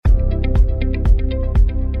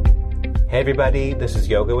Hey everybody, this is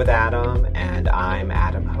Yoga with Adam, and I'm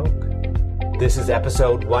Adam Hoke. This is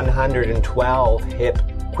episode 112, Hip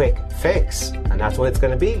Quick Fix, and that's what it's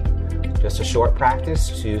going to be. Just a short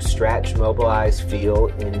practice to stretch, mobilize, feel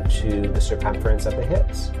into the circumference of the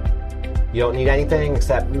hips. You don't need anything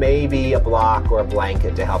except maybe a block or a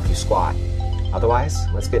blanket to help you squat. Otherwise,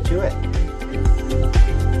 let's get to it.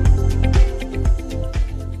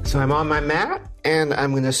 So I'm on my mat, and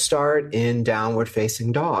I'm going to start in downward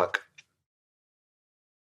facing dog.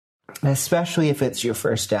 Especially if it's your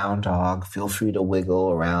first down dog, feel free to wiggle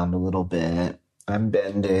around a little bit. I'm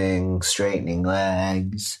bending, straightening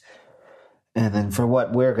legs. And then for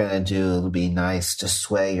what we're going to do, it'll be nice to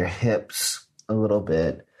sway your hips a little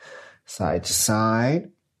bit side to side,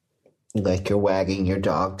 like you're wagging your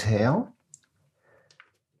dog tail.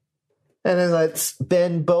 And then let's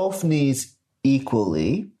bend both knees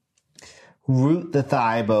equally. Root the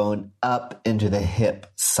thigh bone up into the hip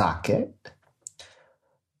socket.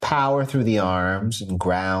 Power through the arms and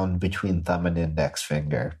ground between thumb and index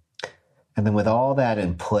finger. And then with all that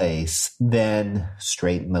in place, then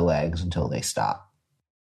straighten the legs until they stop.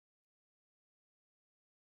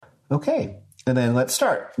 Okay, and then let's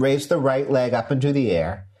start. Raise the right leg up into the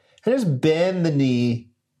air. And just bend the knee,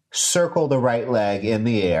 circle the right leg in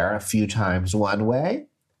the air a few times one way.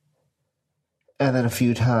 And then a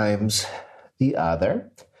few times the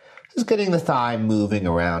other. Just getting the thigh moving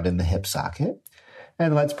around in the hip socket.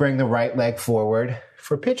 And let's bring the right leg forward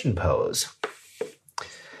for pigeon pose.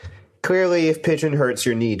 Clearly, if pigeon hurts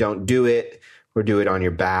your knee, don't do it, or do it on your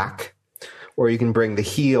back. Or you can bring the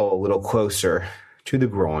heel a little closer to the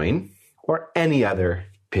groin, or any other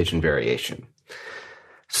pigeon variation.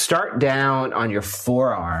 Start down on your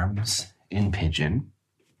forearms in pigeon.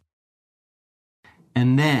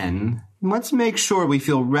 And then let's make sure we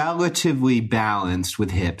feel relatively balanced with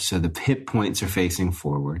hips, so the hip points are facing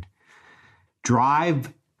forward.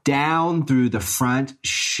 Drive down through the front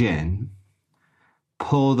shin.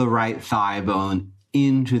 Pull the right thigh bone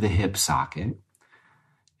into the hip socket.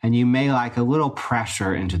 And you may like a little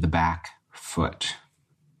pressure into the back foot.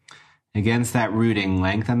 Against that rooting,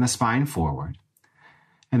 lengthen the spine forward.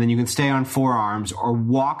 And then you can stay on forearms or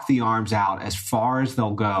walk the arms out as far as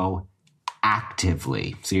they'll go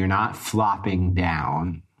actively. So you're not flopping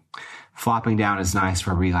down. Flopping down is nice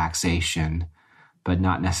for relaxation, but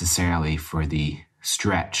not necessarily for the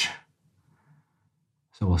stretch.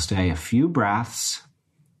 So we'll stay a few breaths,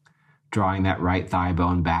 drawing that right thigh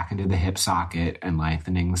bone back into the hip socket and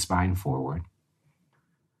lengthening the spine forward.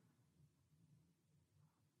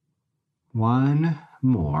 One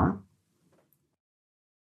more.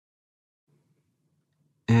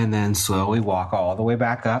 And then slowly walk all the way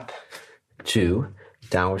back up to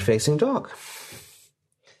downward facing dog.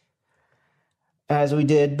 As we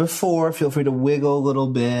did before, feel free to wiggle a little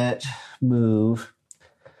bit, move,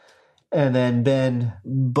 and then bend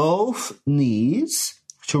both knees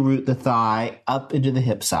to root the thigh up into the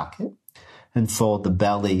hip socket and fold the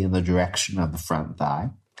belly in the direction of the front thigh.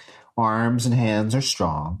 Arms and hands are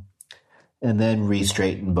strong, and then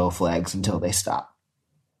re-straighten both legs until they stop.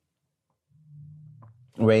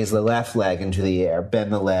 Raise the left leg into the air,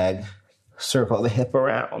 bend the leg, circle the hip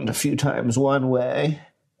around a few times one way,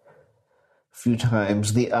 a few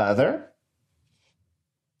times the other.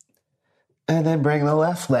 And then bring the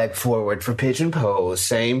left leg forward for pigeon pose.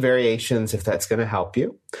 Same variations if that's going to help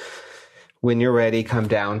you. When you're ready, come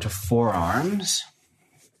down to forearms.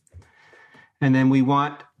 And then we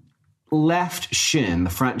want left shin, the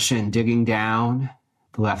front shin digging down,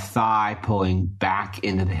 the left thigh pulling back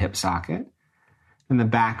into the hip socket. And the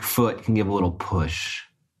back foot can give a little push,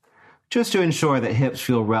 just to ensure that hips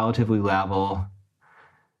feel relatively level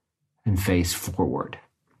and face forward.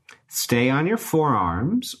 Stay on your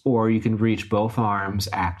forearms, or you can reach both arms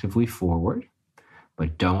actively forward,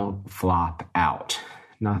 but don't flop out.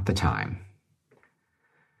 Not the time.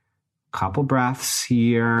 Couple breaths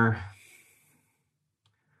here.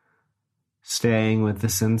 Staying with the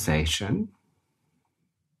sensation.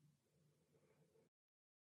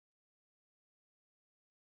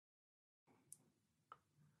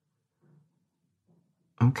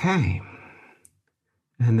 Okay.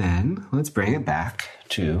 And then let's bring it back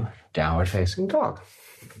to downward facing dog.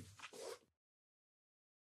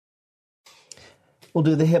 We'll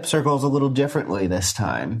do the hip circles a little differently this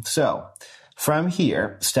time. So from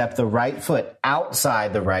here, step the right foot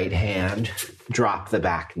outside the right hand, drop the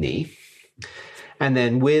back knee. And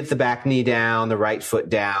then with the back knee down, the right foot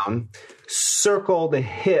down, circle the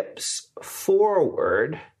hips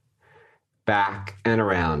forward, back and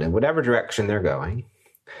around in whatever direction they're going.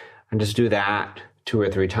 And just do that 2 or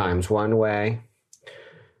 3 times one way,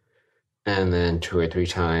 And then 2 or 3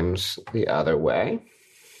 times the other way.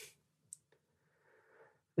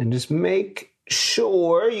 And just make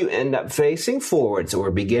sure you end up facing forward. So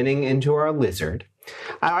we're beginning into our lizard.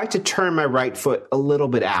 I like to turn my right foot a little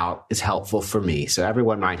bit out. It's helpful for me. So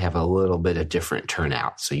everyone might have a little bit of different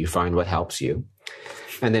turnout. So you find what helps you.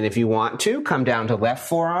 And then if you want to, come down to left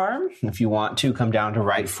forearm. If you want to, come down to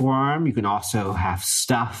right forearm. You can also have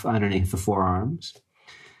stuff underneath the forearms.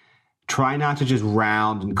 Try not to just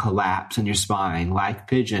round and collapse in your spine. Like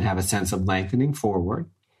pigeon, have a sense of lengthening forward.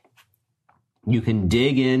 You can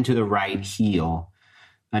dig into the right heel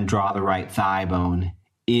and draw the right thigh bone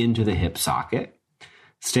into the hip socket.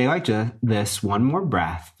 Stay like this one more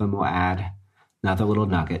breath, then we'll add another little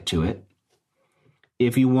nugget to it.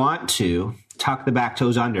 If you want to, tuck the back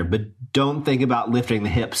toes under, but don't think about lifting the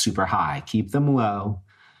hips super high. Keep them low.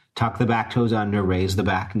 Tuck the back toes under, raise the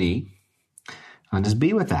back knee. And just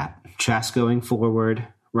be with that. Chest going forward,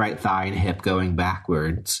 right thigh and hip going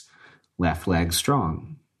backwards, left leg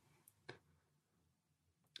strong.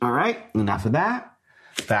 All right, enough of that.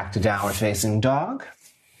 Back to downward facing dog.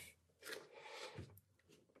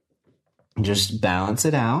 Just balance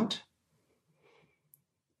it out.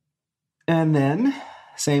 And then,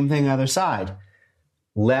 same thing other side.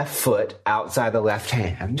 Left foot outside the left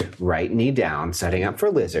hand, right knee down, setting up for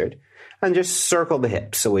lizard. And just circle the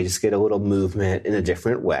hips, so we just get a little movement in a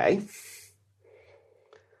different way.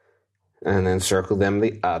 And then circle them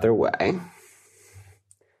the other way.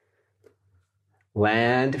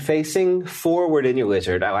 Land facing forward in your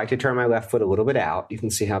lizard. I like to turn my left foot a little bit out. You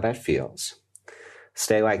can see how that feels.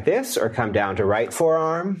 Stay like this or come down to right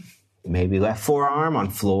forearm, maybe left forearm on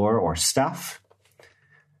floor or stuff.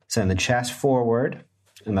 Send the chest forward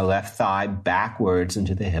and the left thigh backwards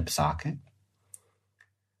into the hip socket.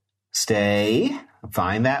 Stay,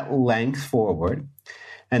 find that length forward.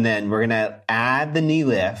 And then we're going to add the knee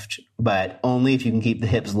lift, but only if you can keep the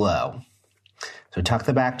hips low. So tuck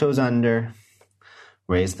the back toes under,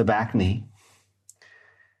 raise the back knee.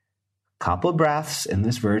 Couple of breaths in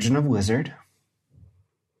this version of lizard.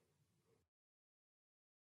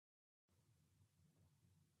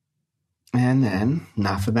 And then,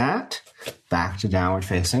 enough of that. Back to downward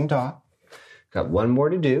facing dog. Got one more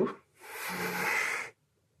to do.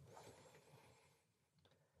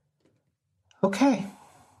 Okay.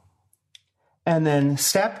 And then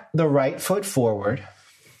step the right foot forward.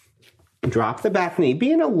 Drop the back knee.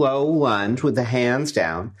 Be in a low lunge with the hands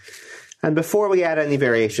down. And before we add any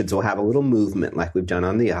variations, we'll have a little movement like we've done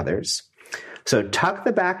on the others. So tuck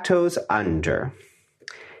the back toes under.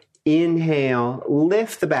 Inhale,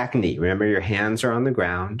 lift the back knee. Remember, your hands are on the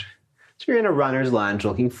ground. So you're in a runner's lunge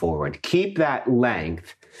looking forward. Keep that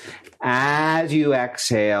length. As you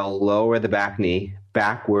exhale, lower the back knee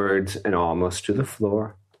backwards and almost to the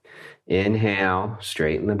floor. Inhale,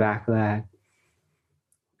 straighten the back leg.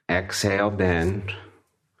 Exhale, bend.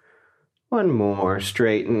 One more,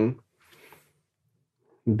 straighten,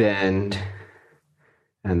 bend,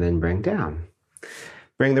 and then bring down.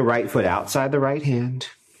 Bring the right foot outside the right hand.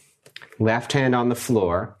 Left hand on the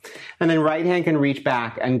floor, and then right hand can reach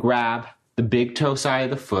back and grab the big toe side of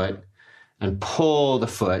the foot and pull the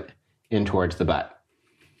foot in towards the butt.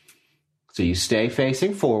 So you stay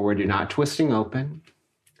facing forward, you're not twisting open.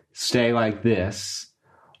 Stay like this,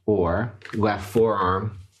 or left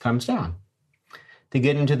forearm comes down. To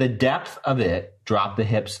get into the depth of it, drop the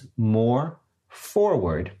hips more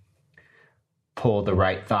forward, pull the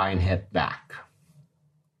right thigh and hip back.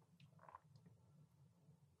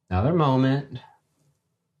 Another moment.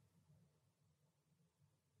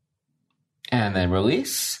 And then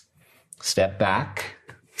release. Step back.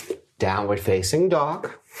 Downward facing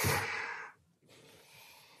dog.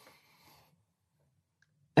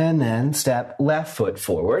 And then step left foot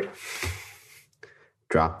forward.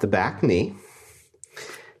 Drop the back knee.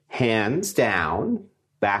 Hands down.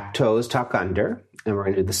 Back toes tuck under. And we're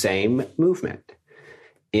going to do the same movement.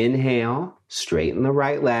 Inhale. Straighten the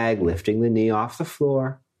right leg, lifting the knee off the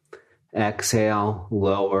floor. Exhale,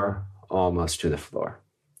 lower, almost to the floor.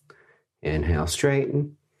 Inhale,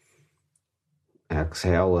 straighten.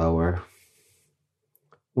 Exhale, lower.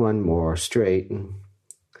 One more, straighten.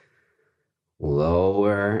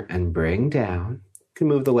 Lower and bring down. You can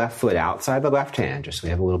move the left foot outside the left hand, just so we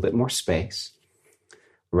have a little bit more space.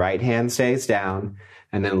 Right hand stays down,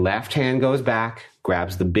 and then left hand goes back,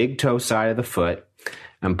 grabs the big toe side of the foot,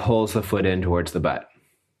 and pulls the foot in towards the butt.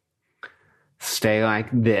 Stay like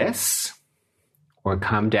this, or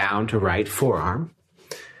come down to right forearm.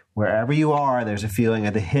 Wherever you are, there's a feeling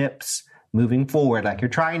of the hips moving forward, like you're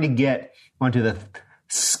trying to get onto the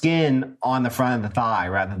skin on the front of the thigh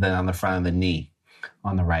rather than on the front of the knee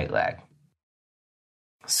on the right leg.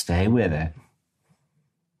 Stay with it.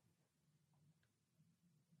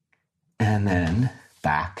 And then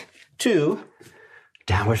back to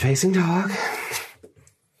downward facing dog.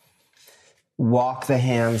 Walk the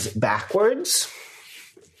hands backwards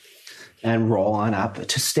and roll on up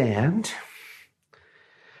to stand.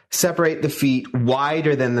 Separate the feet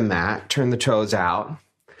wider than the mat. Turn the toes out.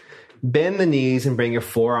 Bend the knees and bring your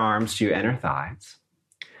forearms to your inner thighs.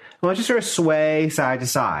 I want you to sort of sway side to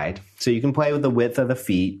side. So you can play with the width of the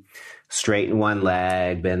feet. Straighten one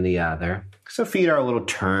leg, bend the other. So feet are a little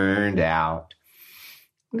turned out.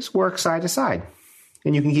 Just work side to side.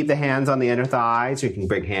 And you can keep the hands on the inner thighs, or you can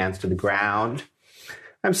bring hands to the ground.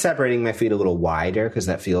 I'm separating my feet a little wider because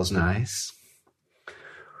that feels nice.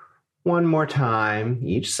 One more time,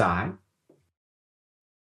 each side.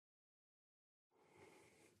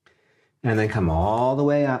 And then come all the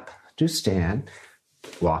way up to stand.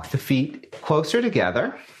 Walk the feet closer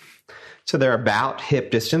together so they're about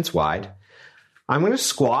hip distance wide. I'm going to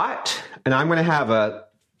squat, and I'm going to have a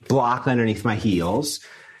block underneath my heels.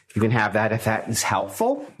 You can have that if that is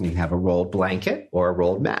helpful. You can have a rolled blanket or a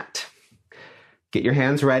rolled mat. Get your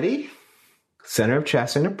hands ready. Center of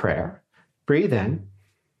chest into prayer. Breathe in.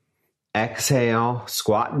 Exhale,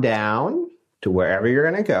 squat down to wherever you're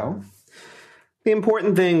going to go. The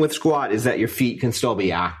important thing with squat is that your feet can still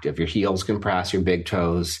be active. Your heels can press, your big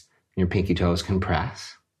toes, your pinky toes can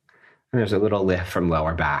press. And there's a little lift from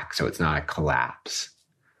lower back, so it's not a collapse.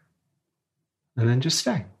 And then just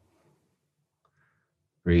stay.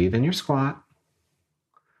 Breathe in your squat.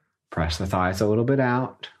 Press the thighs a little bit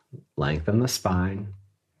out. Lengthen the spine.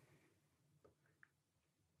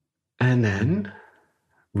 And then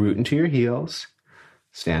root into your heels.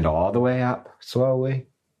 Stand all the way up slowly.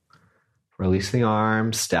 Release the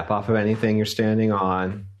arms. Step off of anything you're standing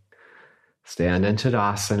on. Stand in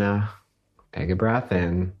Tadasana. Take a breath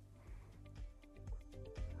in.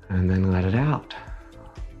 And then let it out.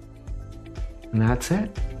 And that's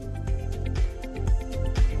it.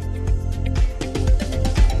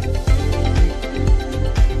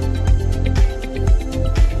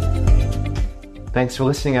 Thanks for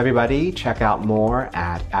listening, everybody. Check out more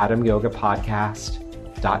at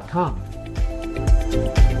AdamYogaPodcast.com.